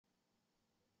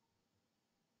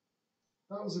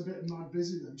that was a bit of my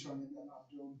busy then trying to get that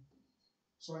done.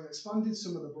 So I expanded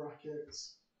some of the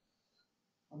brackets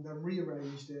and then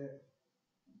rearranged it.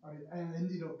 I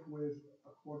ended up with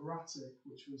a quadratic,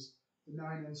 which was the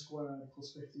 9n squared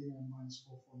plus 15n minus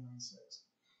 4496.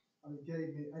 And it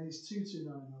gave me n is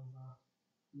 229 over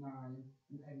 9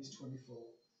 and n is 24.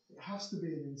 It has to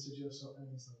be an integer, so n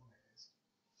is the one it is.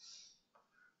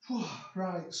 Whew,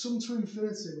 right, sum to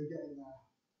infinity, we're getting there.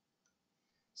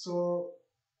 So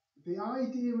the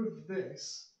idea of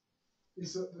this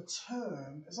is that the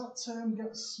term, as that term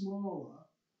gets smaller,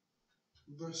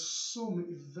 the sum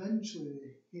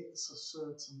eventually hits a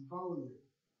certain value.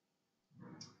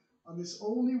 And this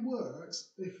only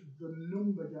works if the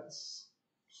number gets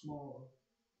smaller.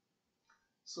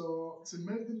 So to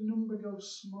make the number go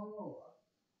smaller,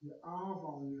 the r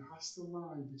value has to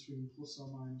lie between plus or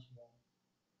minus 1.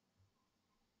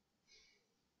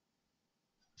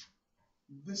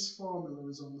 This formula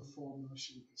is on the formula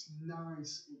sheet. It's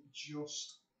nice at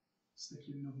just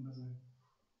sticking numbers in.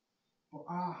 But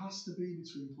r has to be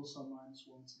between plus or minus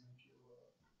 1 to make it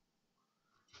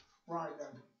work. Right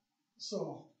then.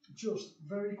 So, just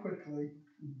very quickly,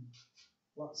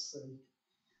 let's see.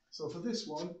 So for this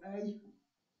one, a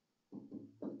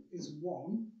is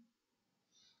 1.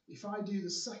 If I do the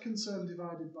second term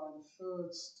divided by the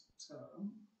first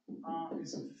term, r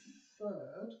is a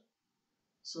third.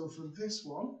 So for this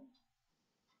one,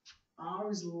 r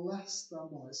is less than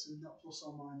 1, it's in that plus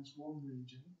or minus 1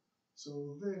 region.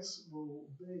 So this will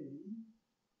be,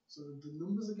 so the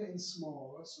numbers are getting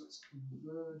smaller, so it's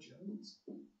convergent.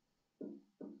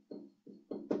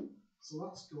 So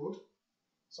that's good.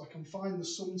 So I can find the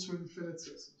sum to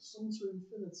infinity. So the sum to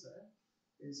infinity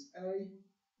is a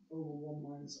over 1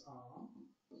 minus r.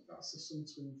 That's the sum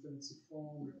to infinity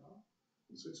formula.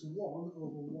 So it's 1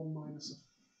 over 1 minus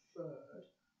a third.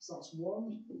 So that's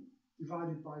 1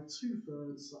 divided by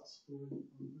 2/3. That's 3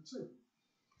 over 2.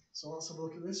 So let's have a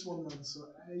look at this one then.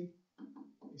 So a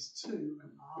is 2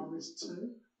 and r is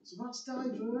 2. So that's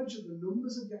divergent. The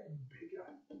numbers are getting bigger.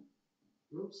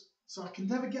 Oops. So I can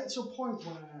never get to a point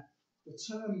where the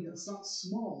term gets that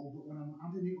small, but when I'm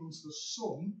adding it onto the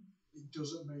sum, it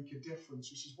doesn't make a difference,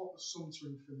 which is what the sum to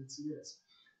infinity is.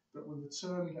 That when the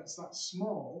term gets that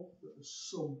small, that the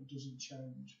sum doesn't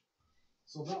change.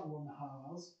 So that one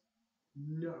has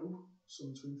no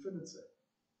sum to infinity.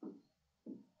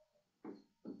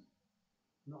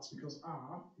 And that's because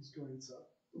r is going to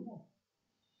the 1.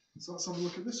 So let's have a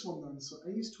look at this one then. So a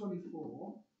is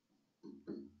 24,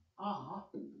 r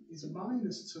is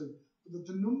minus 2. But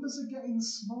the numbers are getting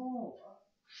smaller.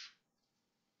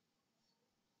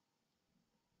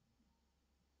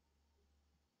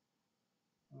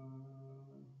 Where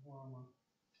am I?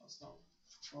 That's not.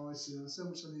 Oh, I see. There's so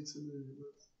much I need to move.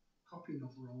 But copying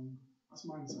off wrong. That's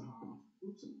minus a half.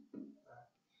 Oops. There.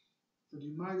 So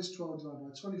do minus 12 divided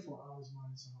by 24, r is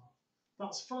minus a half.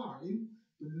 That's fine.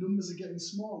 The numbers are getting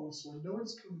smaller, so I know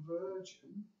it's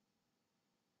converging.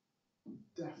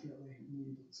 Definitely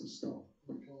need to stop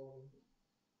recording.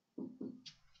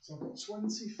 So I've got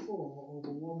 24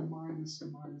 over 1 minus a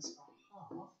minus a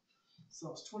half. So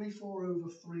that's 24 over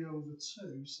 3 over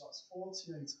 2. So that's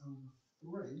 48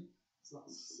 over 3. So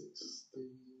that's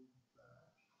 16 there.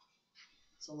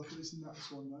 So look at this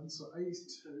next one then. So a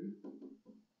is 2.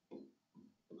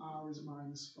 R is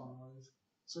minus 5.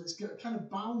 So it kind of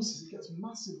bounces. It gets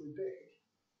massively big.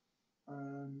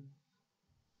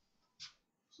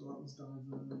 So that was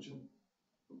divergent.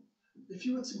 If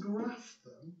you were to graph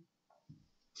them,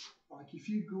 like if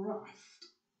you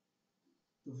graphed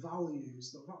the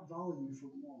values, that value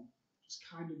from 1 just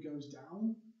kind of goes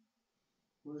down,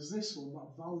 whereas this one,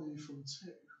 that value from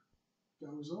 2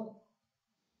 goes up.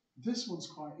 This one's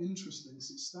quite interesting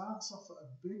because it starts off at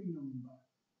a big number,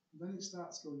 then it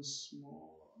starts going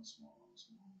smaller and smaller and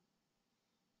smaller.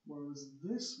 Whereas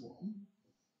this one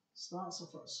starts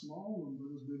off at a small number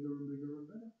and goes bigger and bigger and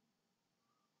bigger.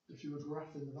 If you were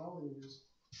graphing the values.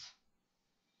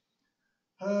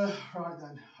 Right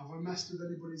then, have I messed with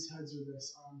anybody's heads with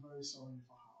this? I'm very sorry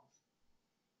if I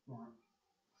have. Right.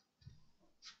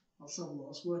 Let's have a look.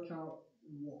 Let's work out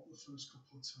what the first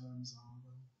couple of terms are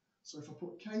then. So if I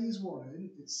put k is 1 in,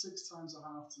 it's 6 times a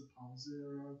half to the power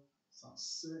 0. So that's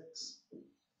 6. If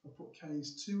I put k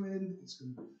is 2 in, it's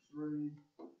going to be 3.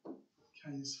 If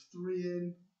k is 3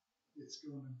 in, it's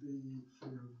going to be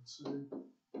 3 over 2.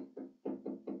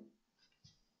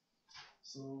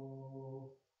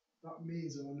 So that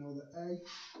means that I know that a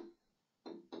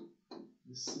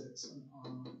is 6 and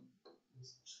r is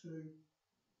 2.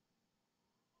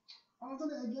 Oh, I've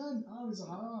done it again. R is a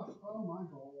half. Oh my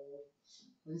god.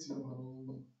 I need to go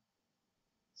home.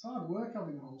 It's hard work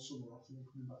having a whole summer off and then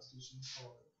coming back to do some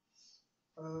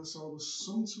recording. So the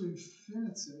sum to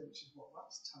infinity, which is what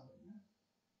that's telling me,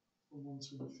 from 1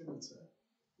 to infinity,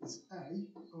 is a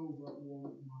over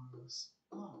 1 minus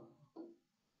r.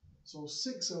 So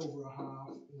 6 over a half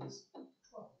is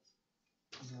 12.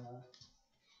 There.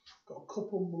 Got a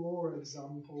couple more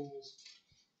examples.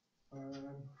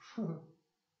 And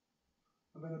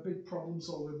then a big problem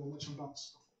solving one, which I'm about to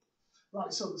stuff up.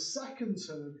 Right, so the second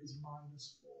term is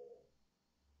minus 4.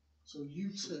 So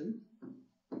u2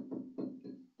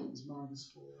 is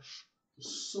minus 4. The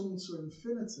sum to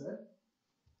infinity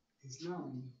is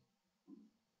 9.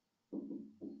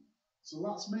 So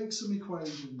let's make some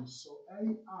equations. So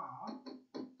AR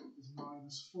is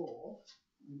minus 4,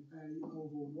 and A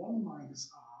over 1 minus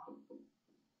R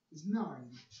is 9.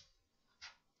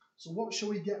 So what shall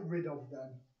we get rid of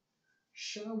then?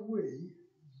 Shall we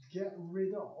get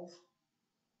rid of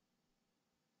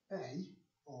A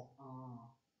or R?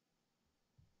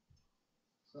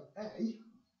 So A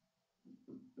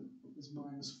is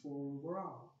minus 4 over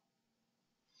R.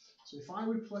 So if I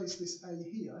replace this A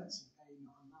here, it's an A,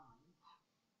 not a 9,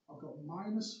 I've got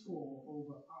minus 4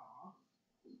 over R,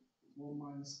 1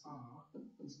 minus R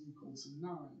is equal to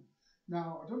 9.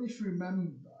 Now, I don't know if you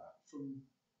remember from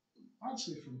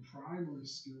primary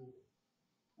school,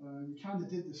 you kind of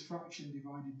did this fraction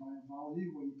divided by a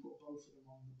value where you put both of them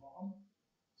on the bottom.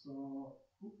 So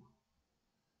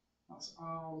that's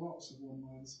R lots of 1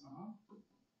 minus R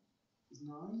is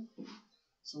 9.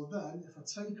 So then, if I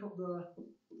take up the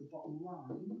bottom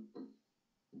line,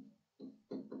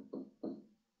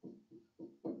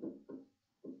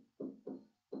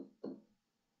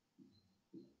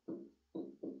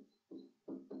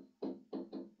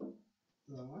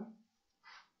 there,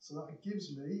 so that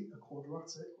gives me a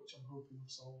quadratic, which I'm hoping I've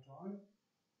solved right.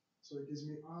 So it gives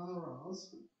me R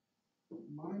as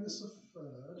minus a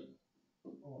third,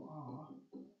 or R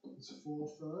is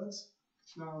 4/3.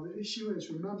 Now the issue is,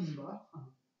 remember,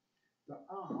 that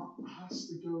R has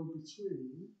to go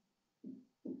between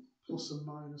plus and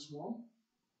minus 1.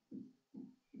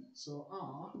 So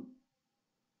R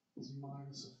is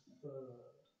minus a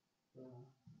third. There.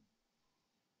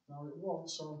 Now it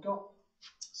wants, so I've got,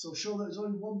 so show that there's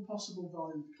only one possible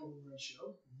value of the common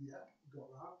ratio. Yep, got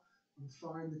that. And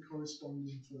find the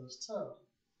corresponding first term.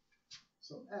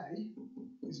 So A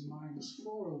is minus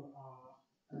 4 over R.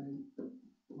 A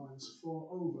minus 4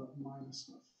 over minus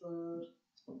a third.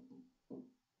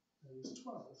 There is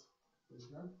 12. There we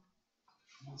go.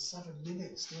 I'm on 7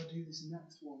 minutes. Do I do this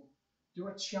next one? Do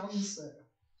I chance it?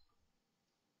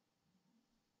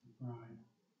 Right.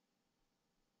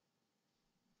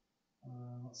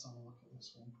 Let's have a look at this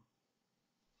one.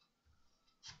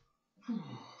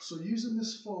 So using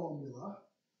this formula,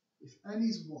 if n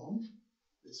is 1,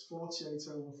 it's 48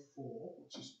 over 4,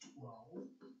 which is 12.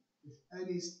 If n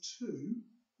is 2,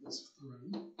 it's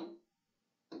 3.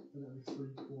 Then it'll be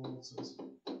 3/4.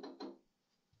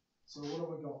 So what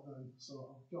have I got then? So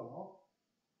I've got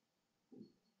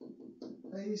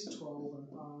A is 12 and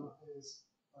R is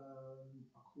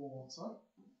a quarter.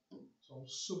 So I'm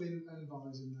subbing n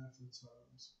values in there for the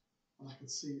terms. And I can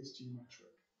see it's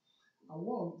geometric. I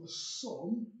want the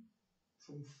sum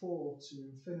from 4 to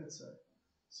infinity.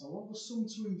 So I want the sum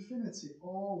to infinity,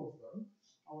 all of them.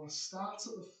 I want to start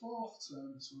at the 4th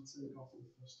term, so I take off the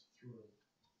first 3.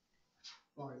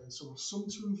 Right then, so my sum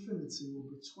to infinity will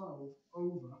be 12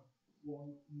 over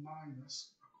 1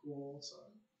 minus a quarter.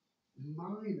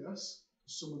 Minus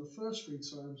the sum of the first 3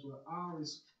 terms where R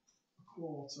is a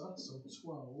quarter, so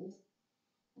 12.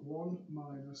 1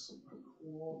 minus a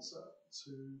quarter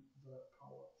to the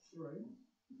power 3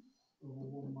 over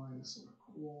 1 minus a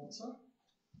quarter.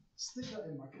 Stick that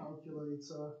in my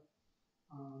calculator,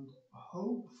 and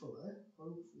hopefully,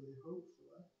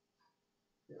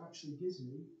 it actually gives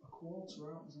me a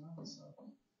quarter out as an answer.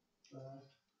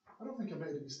 I don't think I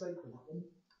made a mistake with that one.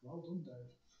 Well done,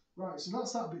 Dave. Right, so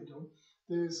that's that bit done.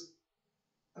 There's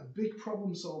a big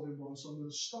problem solving one, so I'm going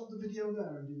to stop the video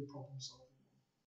there and do the problem solving.